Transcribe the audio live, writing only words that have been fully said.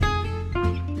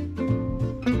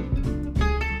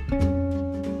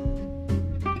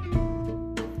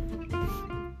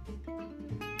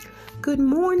Good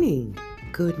morning.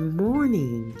 Good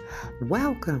morning.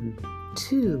 Welcome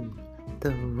to the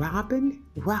Robin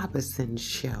Robinson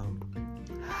Show.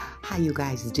 How you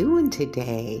guys doing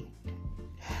today?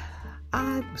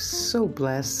 I'm so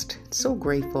blessed, so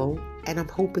grateful, and I'm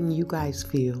hoping you guys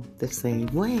feel the same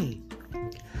way.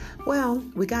 Well,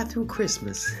 we got through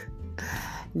Christmas.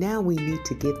 Now we need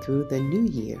to get through the new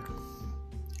year.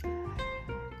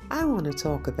 I want to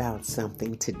talk about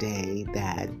something today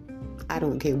that I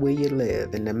don't care where you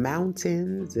live, in the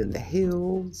mountains, in the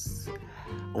hills,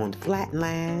 on flat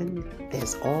land,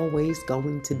 there's always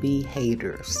going to be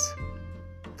haters.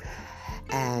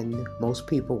 And most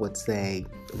people would say,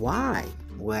 why?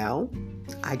 Well,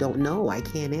 I don't know. I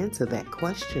can't answer that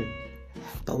question.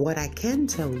 But what I can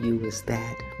tell you is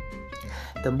that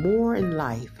the more in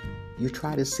life you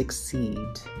try to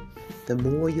succeed, the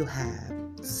more you have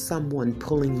someone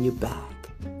pulling you back.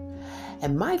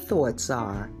 And my thoughts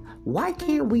are, why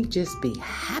can't we just be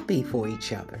happy for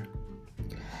each other?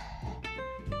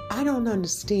 I don't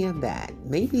understand that.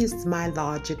 Maybe it's my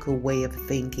logical way of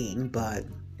thinking, but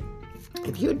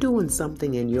if you're doing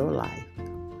something in your life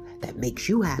that makes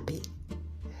you happy,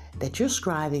 that you're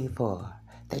striving for,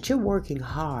 that you're working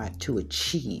hard to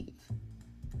achieve,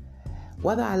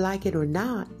 whether I like it or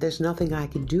not, there's nothing I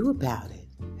can do about it.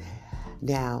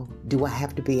 Now, do I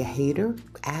have to be a hater?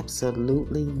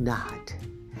 Absolutely not.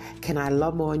 Can I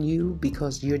love on you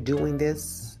because you're doing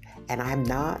this and I'm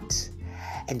not?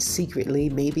 And secretly,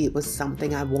 maybe it was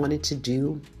something I wanted to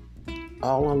do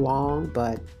all along,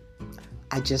 but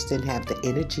I just didn't have the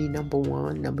energy, number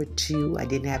one. Number two, I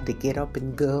didn't have to get up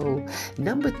and go.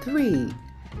 Number three,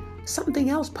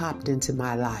 something else popped into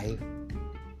my life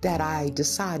that I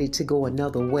decided to go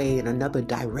another way in another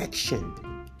direction.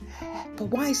 But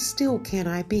why still can't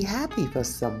I be happy for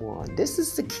someone? This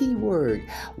is the key word.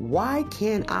 Why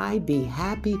can't I be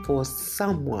happy for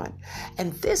someone?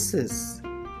 And this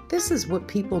is what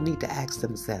people need to ask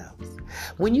themselves.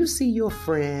 When you see your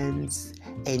friends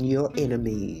and your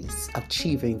enemies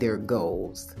achieving their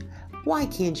goals, why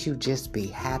can't you just be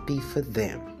happy for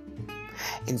them?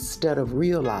 Instead of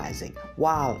realizing,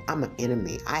 wow, I'm an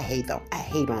enemy. I hate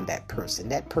on that person.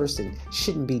 That person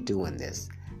shouldn't be doing this.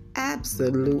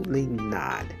 Absolutely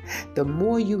not. The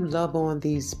more you love on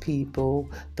these people,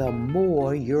 the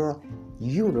more your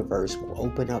universe will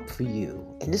open up for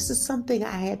you. And this is something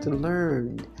I had to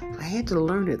learn. I had to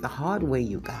learn it the hard way,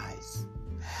 you guys.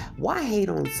 Why hate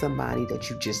on somebody that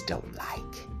you just don't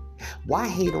like? Why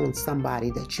hate on somebody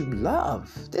that you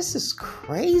love? This is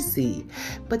crazy.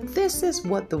 But this is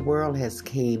what the world has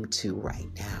came to right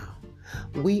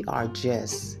now. We are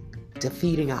just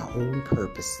defeating our own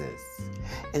purposes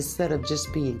instead of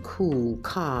just being cool,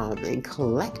 calm, and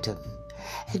collective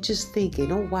and just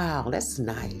thinking, oh, wow, that's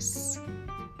nice.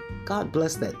 God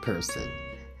bless that person.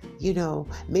 You know,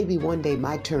 maybe one day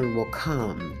my turn will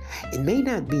come. It may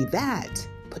not be that,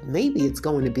 but maybe it's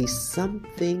going to be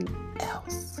something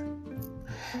else.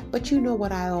 But you know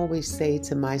what I always say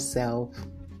to myself?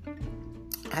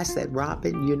 I said,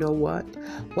 Robin, you know what?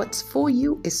 What's for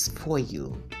you is for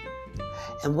you.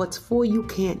 And what's for you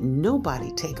can't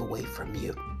nobody take away from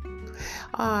you.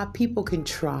 People can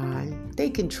try.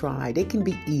 They can try. They can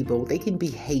be evil. They can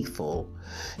be hateful.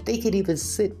 They can even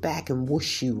sit back and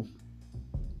wish you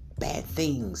bad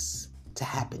things to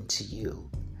happen to you.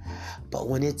 But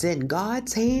when it's in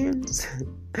God's hands,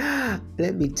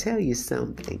 let me tell you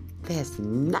something. There's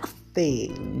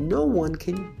nothing no one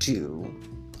can do.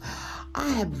 I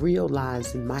have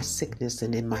realized in my sickness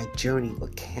and in my journey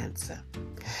with cancer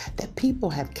that people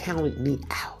have counted me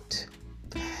out.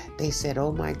 They said,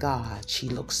 oh my God, she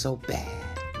looks so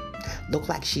bad. Look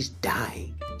like she's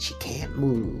dying. She can't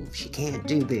move. She can't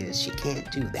do this. She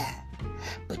can't do that.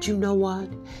 But you know what?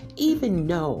 Even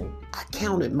though I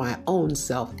counted my own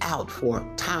self out for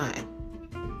a time,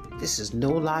 this is no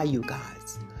lie, you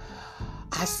guys.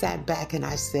 I sat back and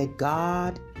I said,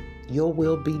 God, your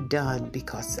will be done,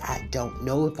 because I don't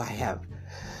know if I have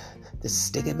the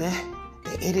stamina,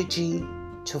 the energy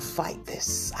to fight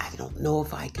this. I don't know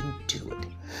if I can do it.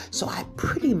 So I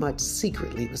pretty much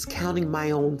secretly was counting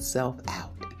my own self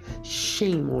out.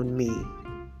 Shame on me.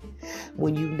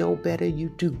 When you know better, you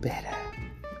do better.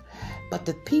 But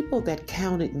the people that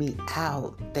counted me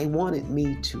out, they wanted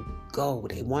me to go.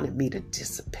 They wanted me to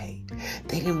dissipate.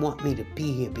 They didn't want me to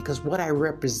be here because what I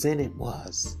represented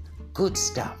was good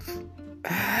stuff.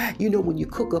 You know, when you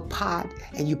cook a pot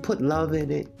and you put love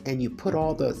in it and you put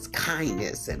all this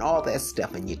kindness and all that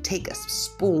stuff and you take a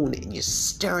spoon and you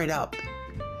stir it up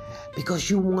because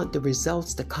you want the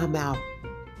results to come out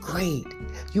great.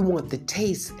 You want the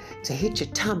taste to hit your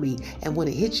tummy, and when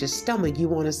it hits your stomach, you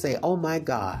want to say, oh my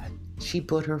God, She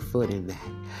put her foot in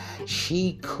that.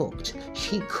 She cooked.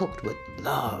 She cooked with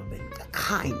love and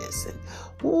kindness. And,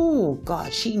 oh,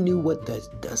 God, she knew what the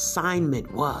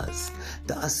assignment was.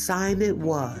 The assignment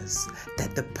was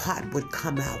that the pot would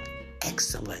come out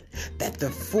excellent, that the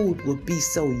food would be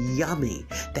so yummy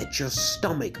that your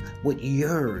stomach would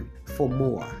yearn for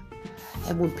more.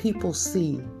 And when people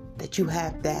see that you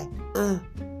have that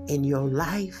in your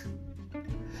life,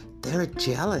 they're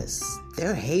jealous,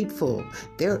 they're hateful,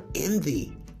 they're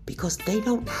envy because they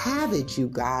don't have it, you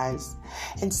guys.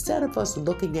 Instead of us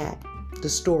looking at the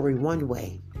story one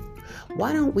way,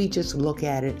 why don't we just look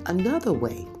at it another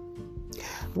way?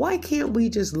 Why can't we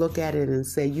just look at it and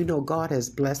say, you know, God has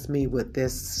blessed me with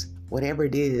this, whatever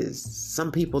it is.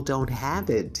 Some people don't have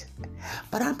it,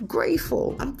 but I'm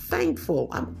grateful, I'm thankful,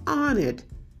 I'm honored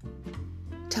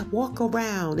to walk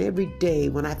around every day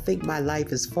when I think my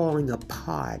life is falling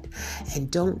apart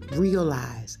and don't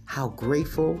realize how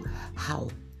grateful, how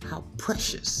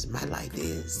precious my life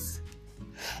is.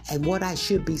 And what I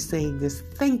should be saying is,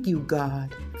 thank you,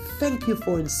 God. Thank you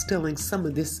for instilling some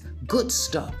of this good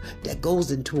stuff that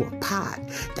goes into a pot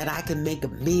that I can make a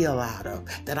meal out of,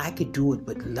 that I could do it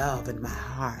with love in my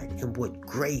heart and with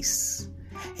grace.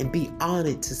 And be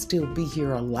honored to still be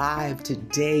here alive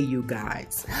today, you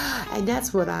guys. And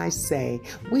that's what I say.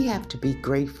 We have to be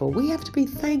grateful. We have to be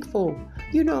thankful,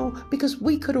 you know, because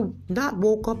we could have not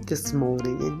woke up this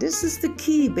morning. And this is the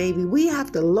key, baby. We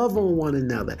have to love on one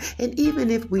another. And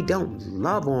even if we don't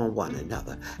love on one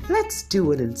another, let's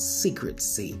do it in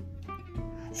secrecy.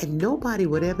 And nobody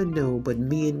would ever know but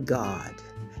me and God.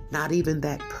 Not even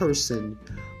that person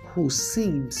who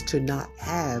seems to not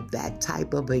have that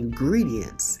type of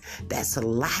ingredients that's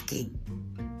lacking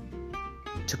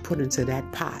to put into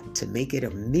that pot to make it a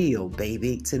meal,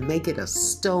 baby, to make it a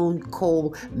stone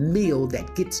cold meal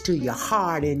that gets to your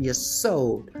heart and your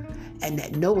soul and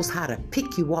that knows how to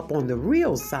pick you up on the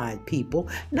real side, people,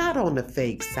 not on the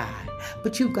fake side.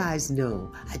 But you guys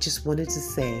know, I just wanted to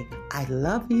say, I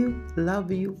love you,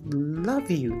 love you,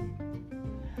 love you.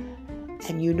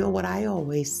 And you know what I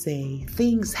always say,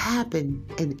 things happen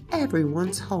in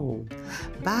everyone's home.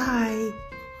 Bye.